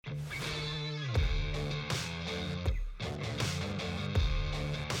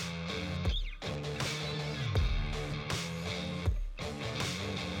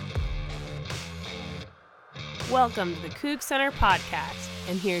Welcome to the CougCenter Podcast,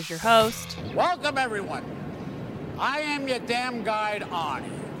 and here's your host. Welcome, everyone. I am your damn guide,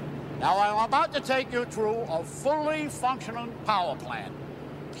 Arnie. Now, I'm about to take you through a fully functional power plant.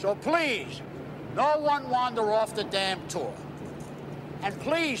 So please, no one wander off the damn tour. And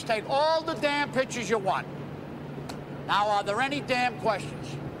please take all the damn pictures you want. Now, are there any damn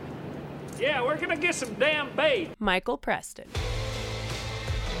questions? Yeah, we're gonna get some damn bait. Michael Preston.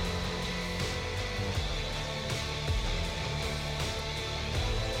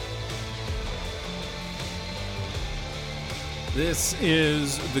 This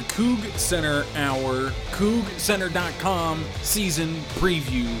is the CougCenter Hour, CougCenter.com season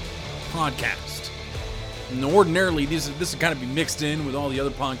preview podcast. And ordinarily, this would kind of be mixed in with all the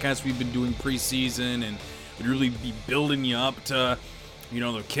other podcasts we've been doing preseason, and would really be building you up to, the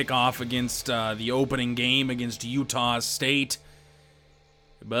kickoff against the opening game against Utah State.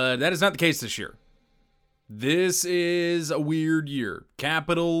 But that is not the case this year. This is a weird year.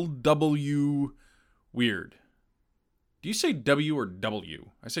 Capital W, weird. Do you say W or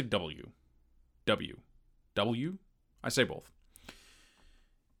W? I say W. W. W? I say both.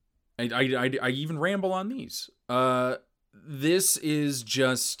 I even ramble on these. This is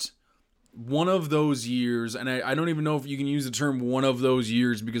just one of those years, and I don't even know if you can use the term one of those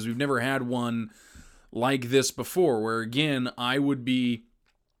years because we've never had one like this before, where, again, I would be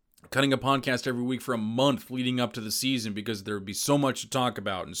cutting a podcast every week for a month leading up to the season because there would be so much to talk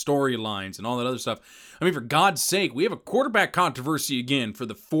about and storylines and all that other stuff. I mean, for God's sake, we have a quarterback controversy again for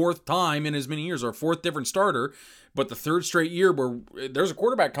the fourth time in as many years, our fourth different starter, but the third straight year where there's a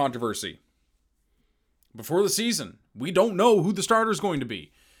quarterback controversy. Before the season, we don't know who the starter is going to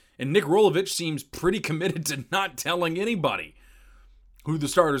be. And Nick Rolovich seems pretty committed to not telling anybody who the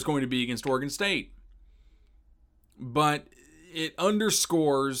starter is going to be against Oregon State. But it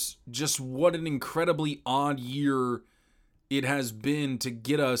underscores just what an incredibly odd year it has been to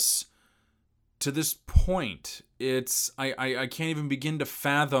get us to this point. I can't even begin to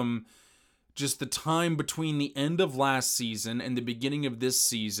fathom just the time between the end of last season and the beginning of this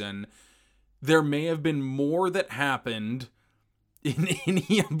season. There may have been more that happened in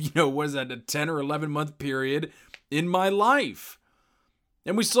any, a 10 or 11 month period in my life.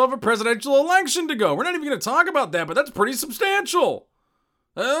 And we still have a presidential election to go. We're not even going to talk about that, but that's pretty substantial.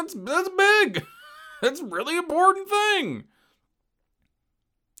 That's big. That's a really important thing.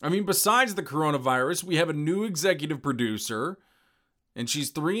 I mean, besides the coronavirus, we have a new executive producer, and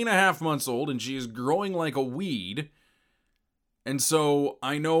she's 3.5 months old, and she is growing like a weed. And so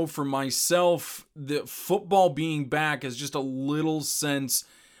I know for myself that football being back is just a little sense,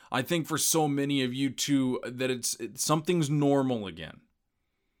 I think for so many of you too, that something's normal again.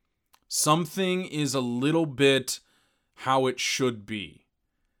 Something is a little bit how it should be.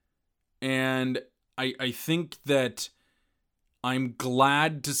 And I think that I'm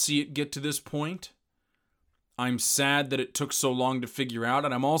glad to see it get to this point. I'm sad that it took so long to figure out.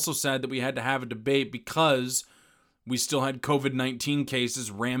 And I'm also sad that we had to have a debate because we still had COVID-19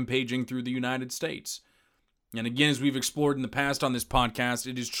 cases rampaging through the United States. And again, as we've explored in the past on this podcast,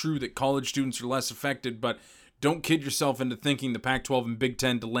 it is true that college students are less affected, but don't kid yourself into thinking the Pac-12 and Big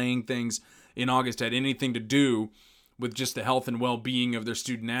Ten delaying things in August had anything to do with just the health and well-being of their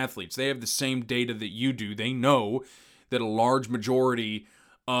student athletes. They have the same data that you do. They know that a large majority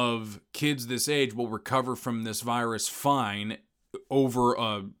of kids this age will recover from this virus fine over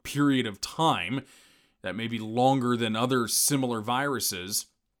a period of time that may be longer than other similar viruses,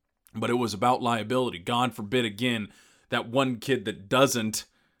 but it was about liability. God forbid, again, that one kid that doesn't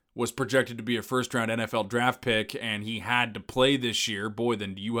was projected to be a first-round NFL draft pick, and he had to play this year. Boy,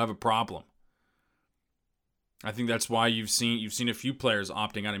 then do you have a problem. I think that's why you've seen a few players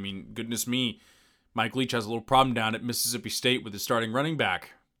opting out. I mean, goodness me, Mike Leach has a little problem down at Mississippi State with his starting running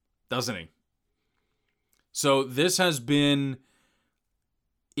back, doesn't he? So this has been,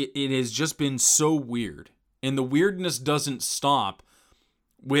 it has just been so weird. And the weirdness doesn't stop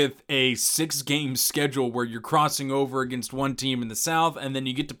with a 6-game schedule where you're crossing over against one team in the South, and then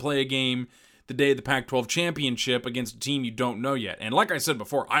you get to play a game the day of the Pac-12 championship against a team you don't know yet. And like I said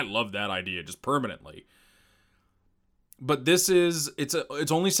before, I love that idea just permanently. But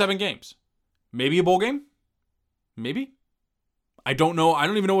it's only 7 games. Maybe a bowl game? Maybe? I don't know. I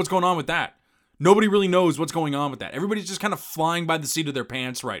don't even know what's going on with that. Nobody really knows what's going on with that. Everybody's just kind of flying by the seat of their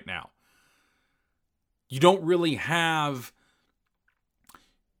pants right now. You don't really have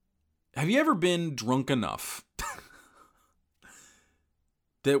you ever been drunk enough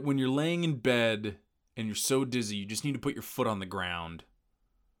that when you're laying in bed and you're so dizzy, you just need to put your foot on the ground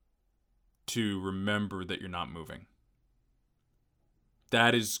to remember that you're not moving?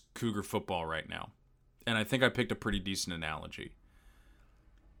 That is Cougar football right now. And I think I picked a pretty decent analogy.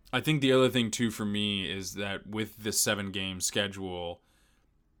 I think the other thing, too, for me is that with this 7-game schedule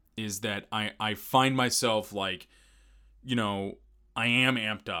is that I find myself like, I am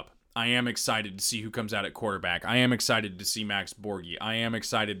amped up. I am excited to see who comes out at quarterback. I am excited to see Max Borghi. I am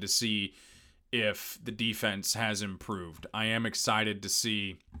excited to see if the defense has improved. I am excited to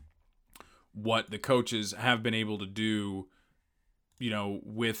see what the coaches have been able to do,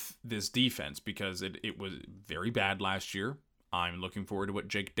 with this defense, because it was very bad last year. I'm looking forward to what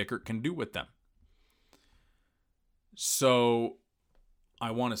Jake Dickert can do with them. So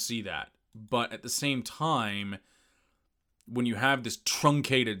I want to see that. But at the same time, when you have this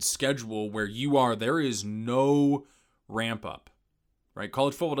truncated schedule where there is no ramp up, right?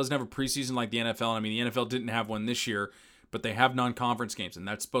 College football doesn't have a preseason like the NFL. I mean, the NFL didn't have one this year, but they have non-conference games, and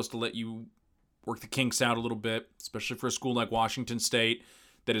that's supposed to let you work the kinks out a little bit, especially for a school like Washington State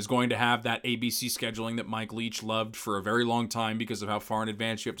that is going to have that ABC scheduling that Mike Leach loved for a very long time because of how far in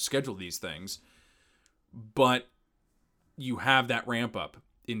advance you have to schedule these things. But you have that ramp up.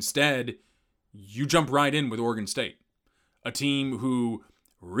 Instead, you jump right in with Oregon State, a team who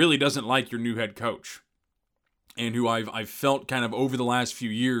really doesn't like your new head coach, and who I've felt kind of over the last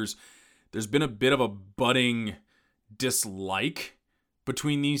few years, there's been a bit of a budding dislike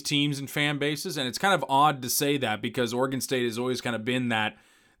between these teams and fan bases. And it's kind of odd to say that because Oregon State has always kind of been that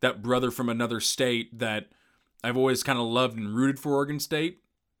brother from another state that I've always kind of loved and rooted for Oregon State.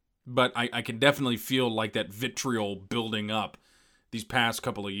 But I can definitely feel like that vitriol building up these past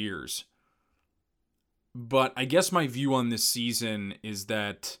couple of years. But I guess my view on this season is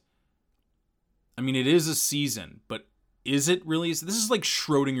that, I mean, it is a season, but is it really? This is like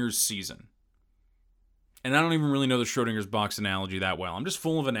Schrodinger's season. And I don't even really know the Schrodinger's box analogy that well. I'm just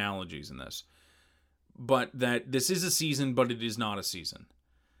full of analogies in this. But that this is a season, but it is not a season.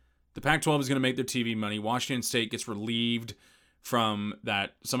 The Pac-12 is going to make their TV money. Washington State gets relieved from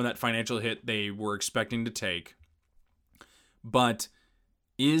some of that financial hit they were expecting to take. But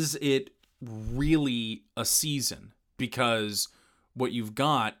is it really a season? Because what you've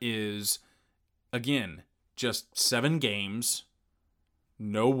got is, again, just 7 games,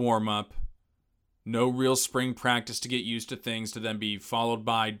 no warm-up, no real spring practice to get used to things, to then be followed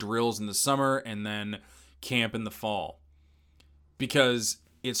by drills in the summer and then camp in the fall. Because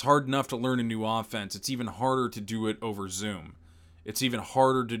it's hard enough to learn a new offense. It's even harder to do it over Zoom. It's even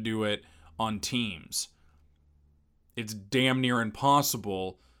harder to do it on Teams. It's damn near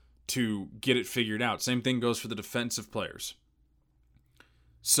impossible to get it figured out. Same thing goes for the defensive players.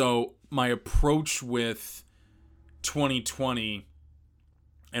 So my approach with 2020,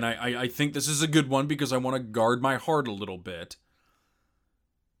 and I think this is a good one because I want to guard my heart a little bit,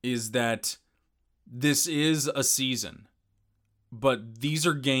 is that this is a season. But these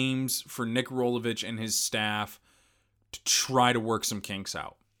are games for Nick Rolovich and his staff to try to work some kinks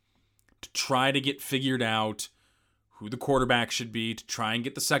out. To try to get figured out who the quarterback should be, to try and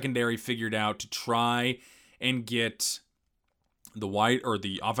get the secondary figured out, to try and get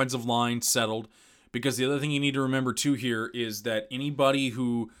the offensive line settled. Because the other thing you need to remember too here is that anybody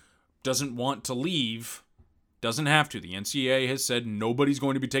who doesn't want to leave doesn't have to. The NCAA has said nobody's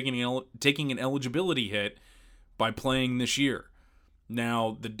going to be taking an eligibility hit by playing this year.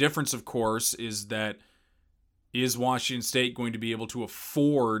 Now, the difference, of course, is that is Washington State going to be able to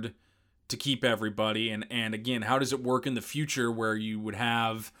afford to keep everybody? And again, how does it work in the future where you would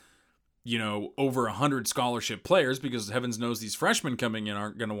have, over 100 scholarship players, because heavens knows these freshmen coming in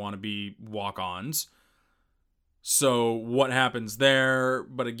aren't going to want to be walk-ons. So what happens there?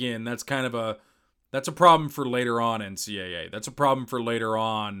 But again, that's a problem for later on NCAA. That's a problem for later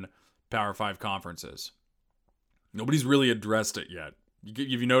on Power 5 conferences. Nobody's really addressed it yet. Have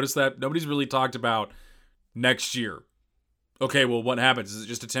you noticed that? Nobody's really talked about next year. Okay, well, what happens? Is it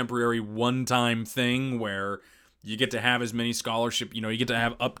just a temporary one-time thing where you get to have as many scholarship, you get to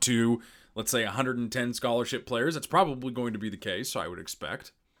have up to, let's say, 110 scholarship players? That's probably going to be the case, I would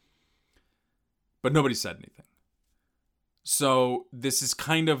expect. But nobody said anything. So this is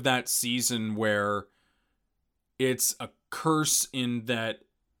kind of that season where it's a curse in that,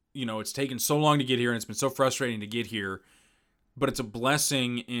 it's taken so long to get here and it's been so frustrating to get here. But it's a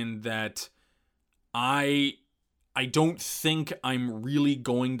blessing in that I don't think I'm really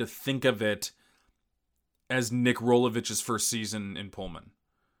going to think of it as Nick Rolovich's first season in Pullman.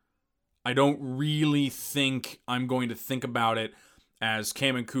 I don't really think I'm going to think about it as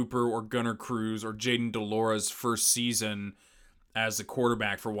Cameron Cooper or Gunnar Cruz or Jaden DeLora's first season as the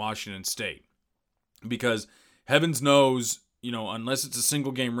quarterback for Washington State. Because heavens knows, unless it's a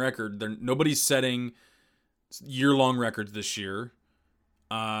single game record, nobody's setting year-long records this year.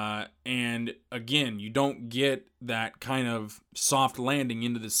 And again, you don't get that kind of soft landing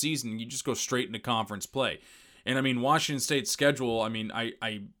into the season. You just go straight into conference play. And I mean, Washington State's schedule, I mean,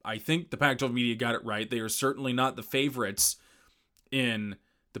 I think the Pac-12 media got it right. They are certainly not the favorites in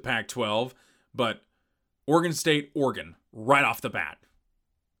the Pac-12, but Oregon State, Oregon, right off the bat.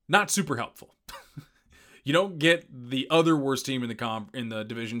 Not super helpful. You don't get the other worst team in the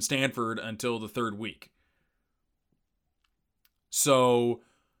division, Stanford, until the third week. So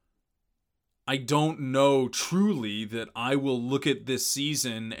I don't know truly that I will look at this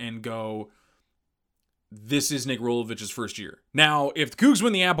season and go, this is Nick Rolovich's first year. Now, if the Cougs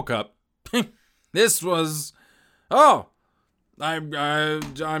win the Apple Cup, this was, I'm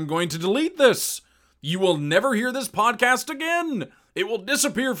going to delete this. You will never hear this podcast again. It will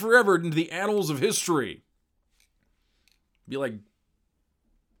disappear forever into the annals of history. Be like,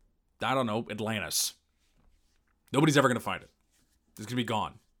 I don't know, Atlantis. Nobody's ever going to find it. It's going to be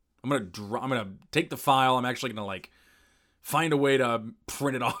gone. I'm going to take the file. I'm actually going to find a way to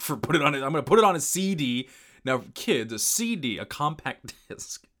print it off or put it on it. I'm going to put it on a CD. Now, kids, a CD, a compact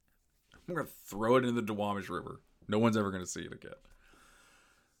disc. I'm going to throw it into the Duwamish River. No one's ever going to see it again.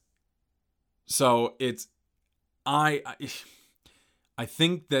 So I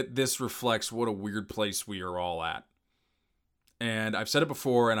think that this reflects what a weird place we are all at. And I've said it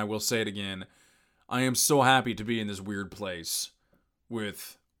before, and I will say it again. I am so happy to be in this weird place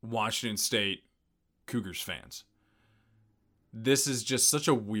with Washington State Cougars fans. This is just such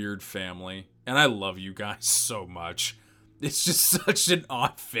a weird family, and I love you guys so much. It's just such an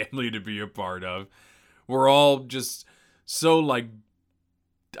odd family to be a part of. We're all just so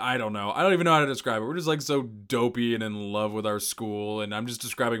I don't know. I don't even know how to describe it. We're just so dopey and in love with our school, and I'm just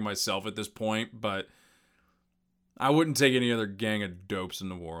describing myself at this point, but I wouldn't take any other gang of dopes in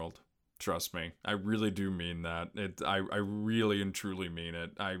the world. Trust me. I really do mean that. I really and truly mean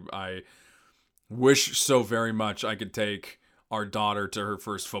it. I wish so very much I could take our daughter to her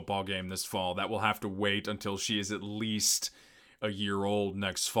first football game this fall. That will have to wait until she is at least a year old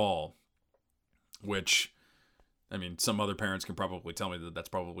next fall. Which, I mean, some other parents can probably tell me that that's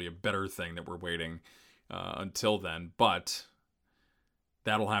probably a better thing that we're waiting until then. But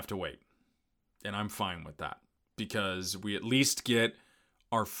that'll have to wait. And I'm fine with that. Because we at least get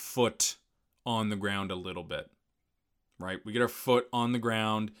our foot on the ground a little bit, right? We get our foot on the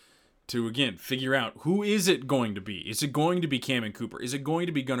ground to, again, figure out who is it going to be? Is it going to be Cameron Cooper? Is it going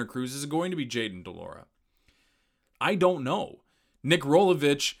to be Gunnar Cruz? Is it going to be Jaden DeLora? I don't know. Nick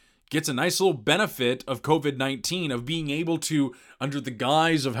Rolovich gets a nice little benefit of COVID-19 of being able to, under the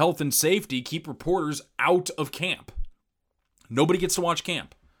guise of health and safety, keep reporters out of camp. Nobody gets to watch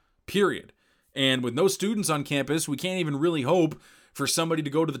camp, period. And with no students on campus, we can't even really hope for somebody to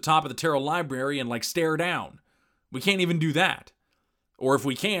go to the top of the Terrell Library and stare down. We can't even do that. Or if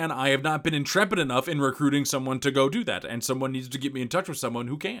we can, I have not been intrepid enough in recruiting someone to go do that. And someone needs to get me in touch with someone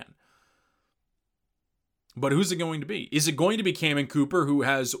who can. But who's it going to be? Is it going to be Cameron Cooper, who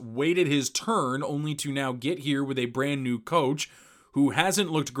has waited his turn only to now get here with a brand new coach who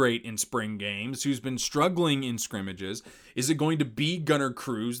hasn't looked great in spring games, who's been struggling in scrimmages? Is it going to be Gunnar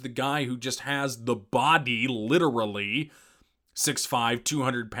Cruz, the guy who just has the body, literally, 6'5",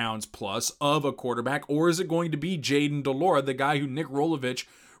 200 pounds plus, of a quarterback? Or is it going to be Jaden DeLora, the guy who Nick Rolovich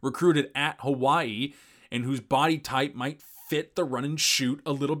recruited at Hawaii and whose body type might fit the run and shoot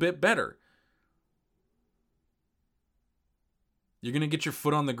a little bit better? You're going to get your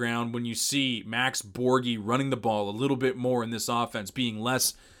foot on the ground when you see Max Borghi running the ball a little bit more in this offense, being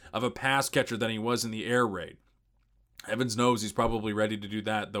less of a pass catcher than he was in the air raid. Heavens knows he's probably ready to do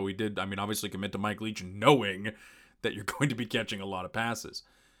that, though he did, obviously commit to Mike Leach knowing that you're going to be catching a lot of passes.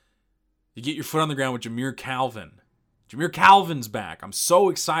 You get your foot on the ground with Jameer Calvin. Jameer Calvin's back. I'm so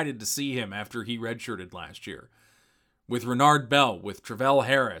excited to see him after he redshirted last year. With Renard Bell, with Travell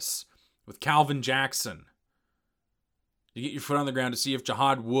Harris, with Calvin Jackson. You get your foot on the ground to see if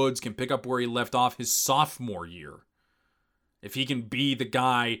Jahad Woods can pick up where he left off his sophomore year. If he can be the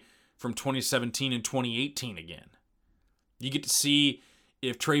guy from 2017 and 2018 again. You get to see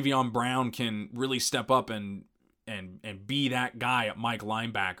if Travion Brown can really step up and be that guy at Mike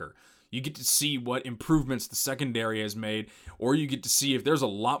linebacker. You get to see what improvements the secondary has made, or you get to see if there's a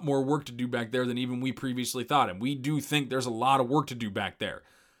lot more work to do back there than even we previously thought. And we do think there's a lot of work to do back there.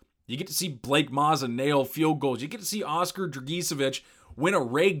 You get to see Blake Mazza nail field goals. You get to see Oscar Dragicevic win a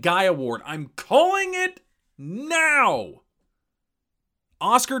Ray Guy Award. I'm calling it now.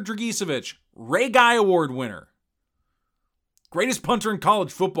 Oscar Dragicevic, Ray Guy Award winner. Greatest punter in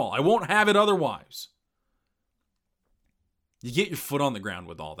college football. I won't have it otherwise. You get your foot on the ground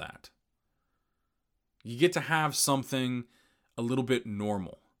with all that. You get to have something a little bit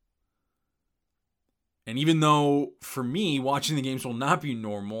normal. And even though, for me, watching the games will not be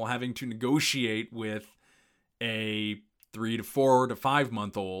normal, having to negotiate with a 3 to 4 to 5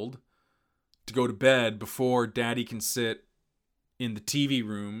 month old to go to bed before daddy can sit in the TV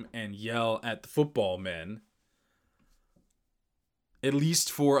room and yell at the football men, at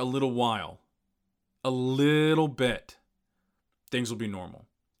least for a little while, a little bit, things will be normal.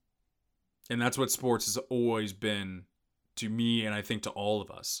 And that's what sports has always been to me, and I think to all of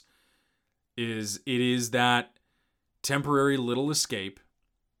us, it is that temporary little escape,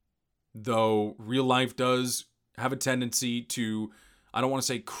 though real life does have a tendency to, I don't want to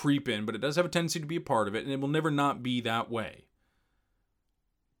say creep in, but it does have a tendency to be a part of it, and it will never not be that way.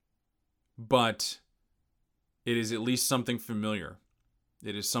 But it is at least something familiar.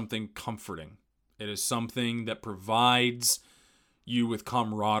 It is something comforting. It is something that provides you with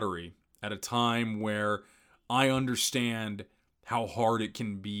camaraderie at a time where I understand how hard it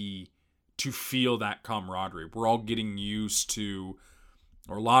can be to feel that camaraderie. We're all getting used to,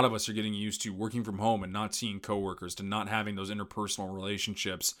 or a lot of us are getting used to, working from home and not seeing coworkers, to not having those interpersonal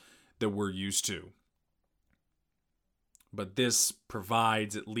relationships that we're used to. But this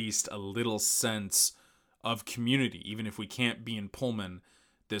provides at least a little sense of community, even if we can't be in Pullman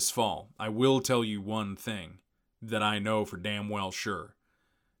this fall. I will tell you one thing that I know for damn well sure,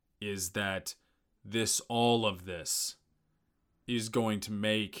 is that all of this is going to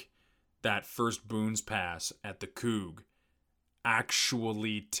make that first Boone's Pass at the Coug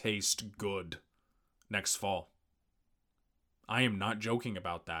actually taste good next fall. I am not joking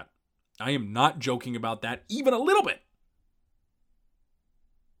about that. I am not joking about that even a little bit.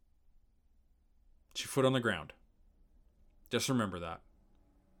 Get your foot on the ground. Just remember that.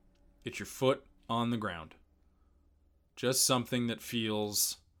 Get your foot on the ground. Just something that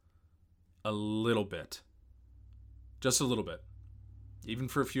feels a little bit. Just a little bit. Even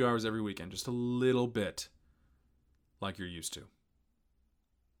for a few hours every weekend. Just a little bit like you're used to.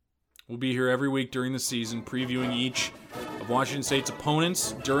 We'll be here every week during the season, previewing each of Washington State's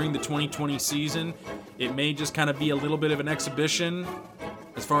opponents during the 2020 season. It may just kind of be a little bit of an exhibition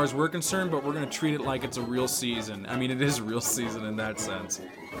as far as we're concerned, but we're going to treat it like it's a real season. I mean, it is a real season in that sense.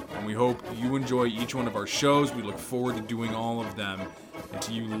 And we hope you enjoy each one of our shows. We look forward to doing all of them and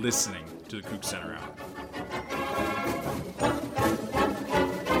to you listening to the CougCenter Hour.